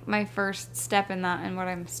I think my first step in that, and what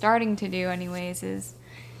I'm starting to do anyways, is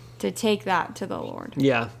to take that to the Lord.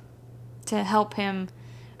 Yeah. To help him,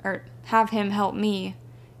 or have him help me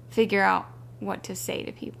figure out what to say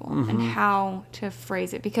to people and how to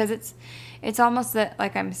phrase it. Because it's almost that,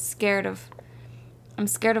 like, I'm scared of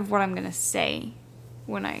what I'm going to say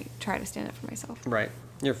when I try to stand up for myself. Right.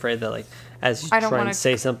 You're afraid that, like, as you try and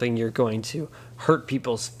say something, you're going to hurt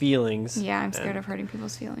people's feelings. Yeah, I'm scared of hurting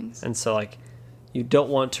people's feelings. And so, like, you don't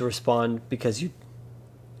want to respond because you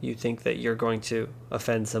think that you're going to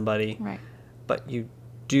offend somebody. Right. But you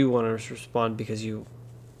do want to respond because you,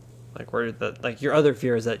 like, worried that, like, your other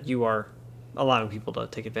fear is that you are allowing people to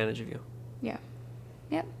take advantage of you. Yeah.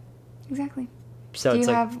 Yep. Exactly. So do it's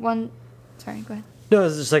you like, have one? Sorry, go ahead. No,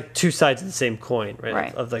 it's just like two sides of the same coin, right?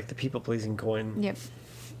 Right. Of like the people-pleasing coin. Yep.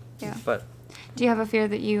 Yeah. But do you have a fear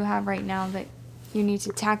that you have right now that you need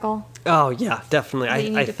to tackle? Oh yeah, definitely. That you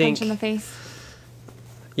need to think punch in the face.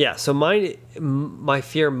 Yeah. So my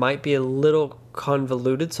fear might be a little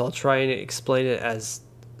convoluted, so I'll try and explain it as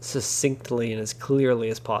succinctly and as clearly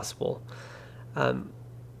as possible.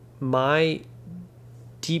 My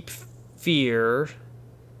deep fear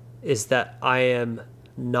is that I am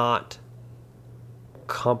not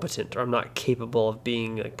competent, or I'm not capable of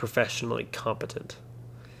being, like, professionally competent,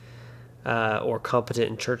 or competent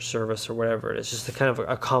in church service or whatever it is. Just a kind of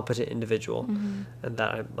a competent individual, and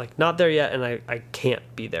that I'm, like, not there yet, and I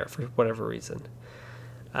can't be there for whatever reason.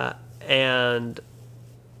 And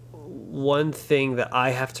one thing that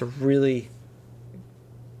I have to really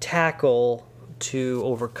tackle to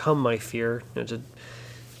overcome my fear, to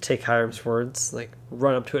take Hiram's words, like,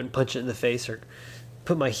 run up to it and punch it in the face, or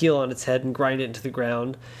put my heel on its head and grind it into the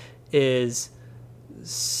ground, is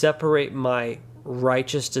separate my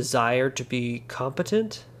righteous desire to be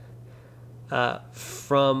competent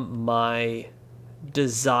from my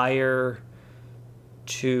desire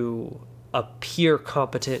to appear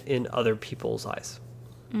competent in other people's eyes.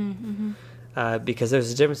 Because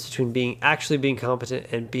there's a difference between being competent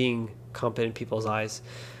and being competent in people's eyes.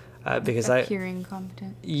 Because appearing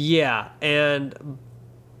competent. Yeah, and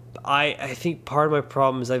I think part of my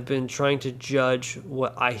problem is I've been trying to judge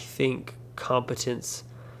what I think competence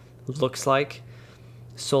looks like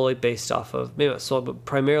solely based off of, maybe not solely, but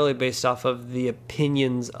primarily based off of the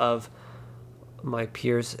opinions of my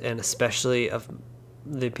peers, and especially of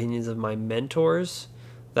the opinions of my mentors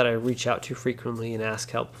that I reach out to frequently and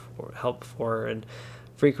ask help for. And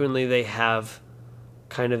frequently they have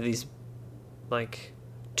kind of these, like,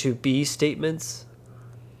 to be statements,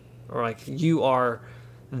 or like, you are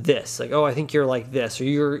this, like, oh, I think you're like this, or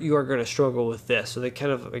you are going to struggle with this. So they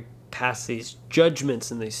kind of, like, pass these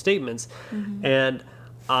judgments and these statements, and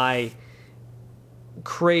I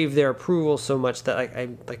crave their approval so much that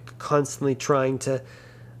I'm like constantly trying to,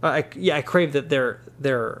 I crave that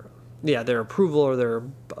their approval or their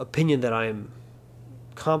opinion that I am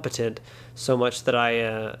competent so much that I,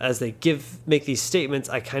 as they make these statements,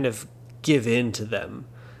 I kind of give in to them.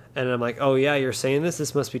 And I'm like, oh yeah, you're saying this.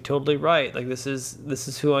 This must be totally right. Like this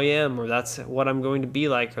is who I am, or that's what I'm going to be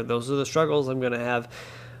like, or those are the struggles I'm going to have.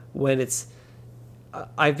 When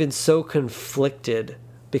I've been so conflicted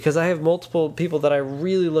because I have multiple people that I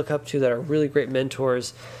really look up to that are really great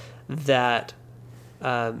mentors that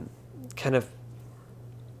kind of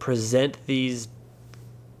present these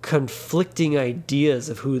conflicting ideas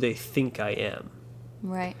of who they think I am.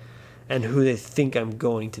 Right. And who they think I'm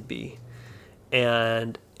going to be.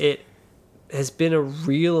 And it has been a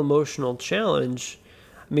real emotional challenge.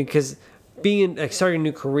 I mean, because starting a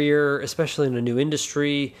new career, especially in a new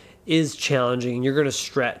industry, is challenging. And you're going to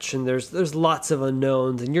stretch, and there's lots of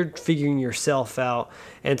unknowns, and you're figuring yourself out.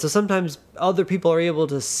 And so sometimes other people are able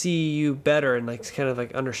to see you better and like kind of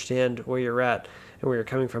like understand where you're at and where you're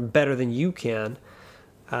coming from better than you can.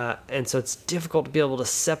 And so it's difficult to be able to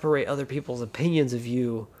separate other people's opinions of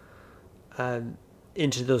you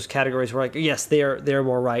into those categories where, like, yes, they're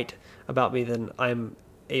more right about me than I'm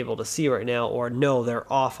able to see right now, or no,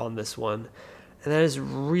 they're off on this one. And that is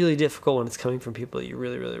really difficult when it's coming from people that you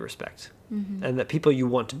really, really respect, and that people you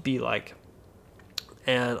want to be like.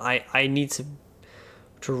 And I need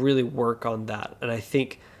to really work on that. And I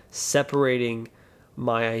think separating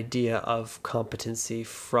my idea of competency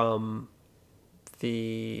from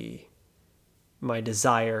my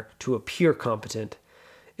desire to appear competent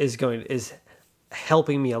is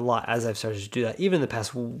helping me a lot as I've started to do that. Even the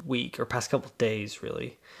past week or past couple of days,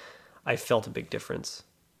 really, I felt a big difference.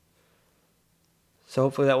 So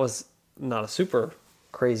hopefully that was not a super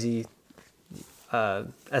crazy,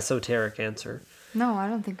 esoteric answer. No, I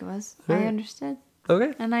don't think it was. Right. I understood.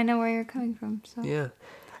 Okay. And I know where you're coming from. So Yeah.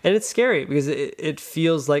 And it's scary because it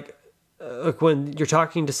feels like when you're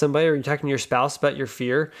talking to somebody or you're talking to your spouse about your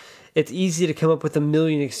fear, it's easy to come up with a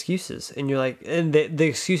million excuses. And you're like, and the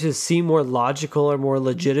excuses seem more logical or more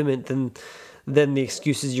legitimate than the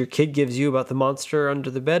excuses your kid gives you about the monster under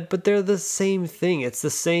the bed. But they're the same thing. It's the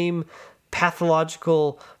same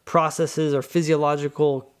pathological processes or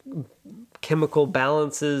physiological chemical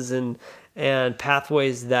balances and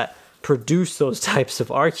pathways that produce those types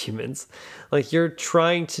of arguments. Like, you're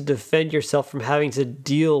trying to defend yourself from having to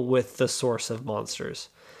deal with the source of monsters.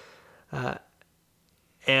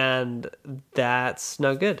 And that's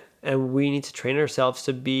not good. And we need to train ourselves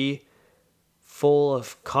to be full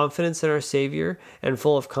of confidence in our Savior and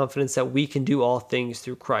full of confidence that we can do all things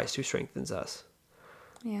through Christ who strengthens us.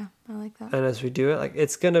 yeah, I like that. And as we do it, like,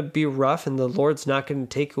 it's going to be rough, and the Lord's not going to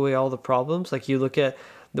take away all the problems. Like, you look at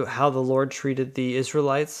how the Lord treated the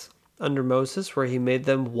Israelites under Moses, where he made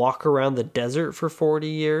them walk around the desert for 40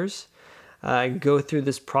 years and go through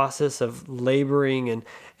this process of laboring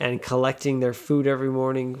and collecting their food every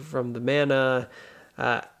morning from the manna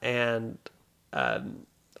and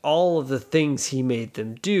all of the things he made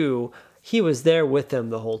them do. He was there with them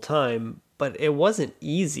the whole time, but it wasn't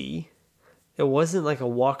easy. It wasn't like a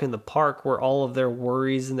walk in the park where all of their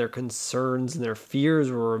worries and their concerns and their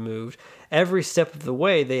fears were removed. Every step of the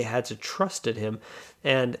way, they had to trust in him.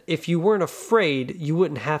 And if you weren't afraid, you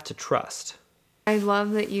wouldn't have to trust. I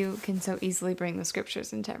love that you can so easily bring the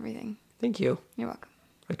scriptures into everything. Thank you. You're welcome.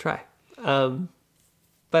 I try. But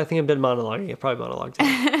I think I'm done monologuing. I probably monologued too.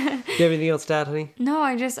 Do you have anything else to add, honey? No,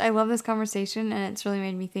 I love this conversation, and it's really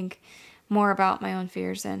made me think more about my own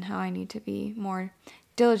fears and how I need to be more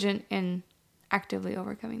diligent in actively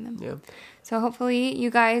overcoming them. Yeah. So hopefully you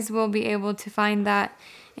guys will be able to find that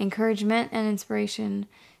encouragement and inspiration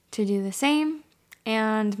to do the same,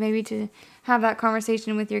 and maybe to have that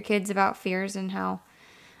conversation with your kids about fears and how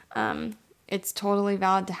it's totally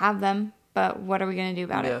valid to have them, but what are we going to do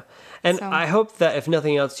about it? And So- I hope that if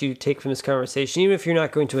nothing else you take from this conversation, even if you're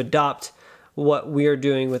not going to adopt what we're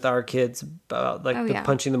doing with our kids about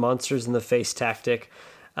punching the monsters in the face tactic,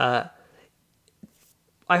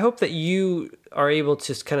 I hope that you are able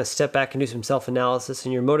to kind of step back and do some self-analysis,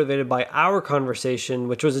 and you're motivated by our conversation,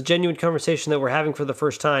 which was a genuine conversation that we're having for the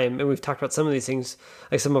first time. And we've talked about some of these things,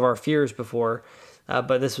 like some of our fears before,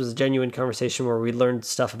 but this was a genuine conversation where we learned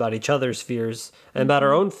stuff about each other's fears and about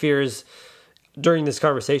our own fears during this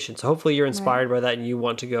conversation. So hopefully you're inspired by that, and you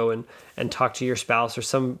want to go and talk to your spouse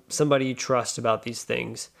or somebody you trust about these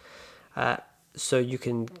things. So you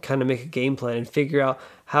can kind of make a game plan and figure out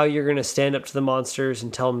how you're going to stand up to the monsters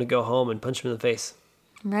and tell them to go home and punch them in the face.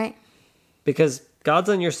 Right. Because God's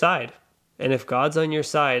on your side. And if God's on your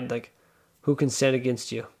side, like, who can stand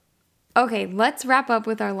against you? Okay, let's wrap up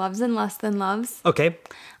with our loves and less than loves. Okay.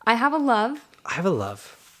 I have a love. I have a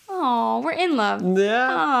love. Oh, we're in love. Yeah.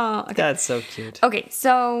 Oh, okay. That's so cute. Okay,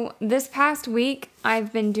 so this past week,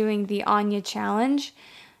 I've been doing the Anya challenge,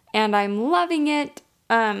 and I'm loving it.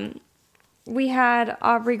 we had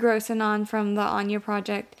Aubrey Grosson on from the Anya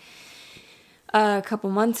Project a couple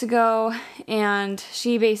months ago, and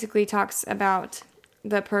she basically talks about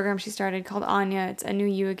the program she started called Anya. It's A New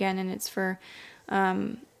You Again, and it's for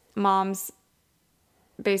moms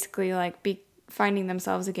basically like finding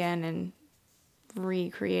themselves again and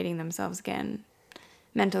recreating themselves again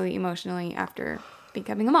mentally, emotionally after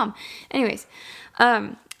becoming a mom. Anyways,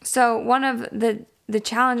 so one of the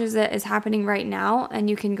challenges that is happening right now, and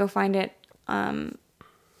you can go find it on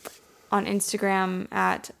Instagram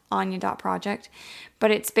at anya.project,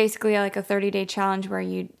 but it's basically like a 30-day challenge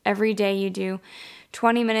where every day you do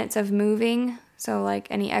 20 minutes of moving, so like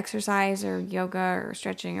any exercise or yoga or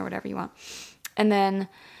stretching or whatever you want, and then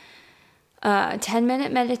a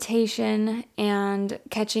 10-minute meditation and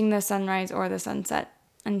catching the sunrise or the sunset.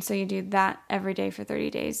 And so you do that every day for 30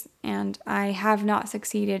 days. And I have not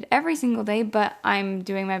succeeded every single day, but I'm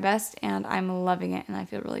doing my best and I'm loving it and I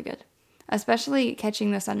feel really good. Especially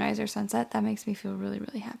catching the sunrise or sunset, that makes me feel really,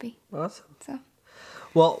 really happy. Awesome. So,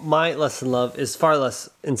 well, my less than love is far less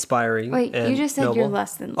inspiring. wait, and you just said noble. you're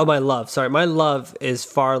less than love. Oh, my love. Sorry, my love is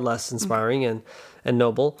far less inspiring and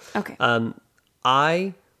noble. Okay.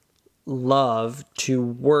 I love to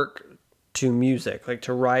work to music, like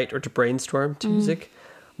to write or to brainstorm to music,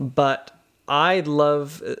 but I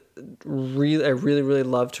really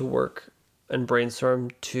love to work and brainstorm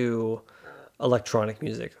to electronic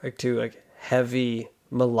music, like to like heavy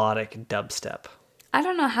melodic dubstep. I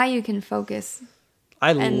don't know how you can focus.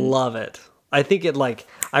 I love it. I think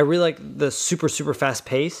I really like the super fast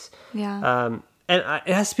pace. Yeah. And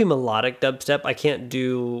it has to be melodic dubstep. I can't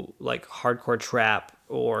do like hardcore trap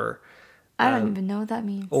or I don't even know what that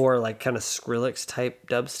means. Or like kind of Skrillex type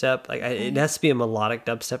dubstep. Like it has to be a melodic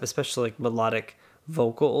dubstep, especially like melodic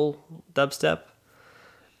vocal dubstep.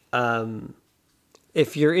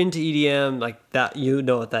 If you're into EDM, like that, you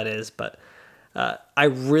know what that is. But I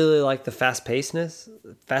really like the fast pacedness.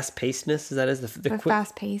 That is the quick,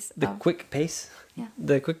 fast pace. Quick pace. Yeah.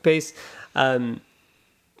 The quick pace.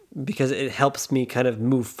 Because it helps me kind of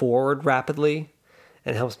move forward rapidly,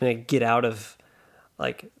 and helps me like, get out of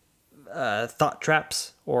like thought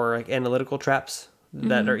traps or like analytical traps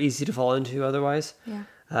that are easy to fall into otherwise. Yeah.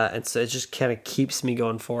 And so it just kind of keeps me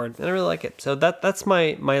going forward, and I really like it. So that's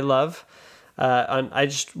my love.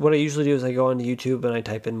 What I usually do is I go onto YouTube and I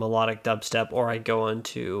type in melodic dubstep, or I go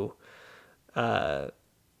onto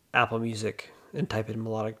Apple Music and type in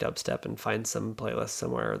melodic dubstep and find some playlist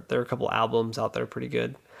somewhere. There are a couple albums out there pretty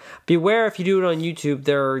good. Beware if you do it on YouTube,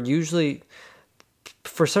 there are usually,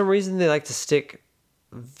 for some reason, they like to stick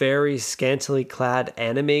very scantily clad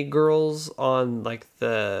anime girls on like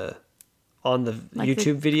the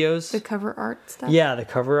YouTube videos. The cover art stuff. Yeah, the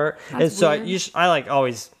cover art. That's and so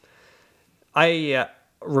weird. I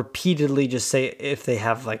repeatedly just say if they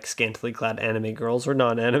have like scantily clad anime girls or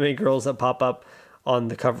non-anime girls that pop up on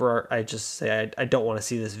the cover art, I just say I don't want to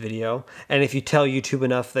see this video. And if you tell YouTube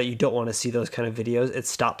enough that you don't want to see those kind of videos, it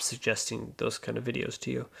stops suggesting those kind of videos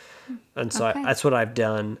to you. And so Okay. that's what I've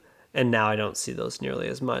done, and now I don't see those nearly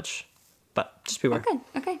as much. But just beware.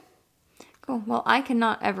 Okay. Cool. Well, I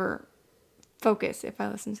cannot ever focus if I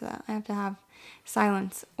listen to that. I have to have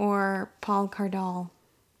silence or Paul Cardall.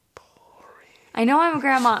 I know I'm a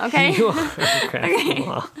grandma, okay? You are a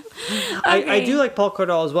grandma. I do like Paul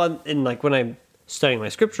Cardall as well. And like when I'm studying my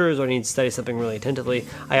scriptures or I need to study something really attentively,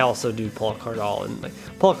 I also do Paul Cardall. And like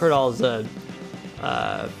Paul Cardall is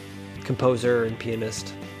a composer and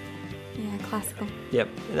pianist. Yeah, classical. Yep,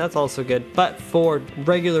 and that's also good. But for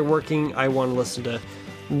regular working, I want to listen to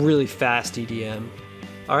really fast EDM.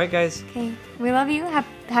 All right, guys. Okay. We love you.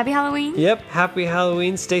 Happy Halloween. Yep, happy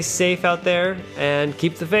Halloween. Stay safe out there and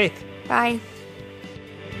keep the faith. Bye.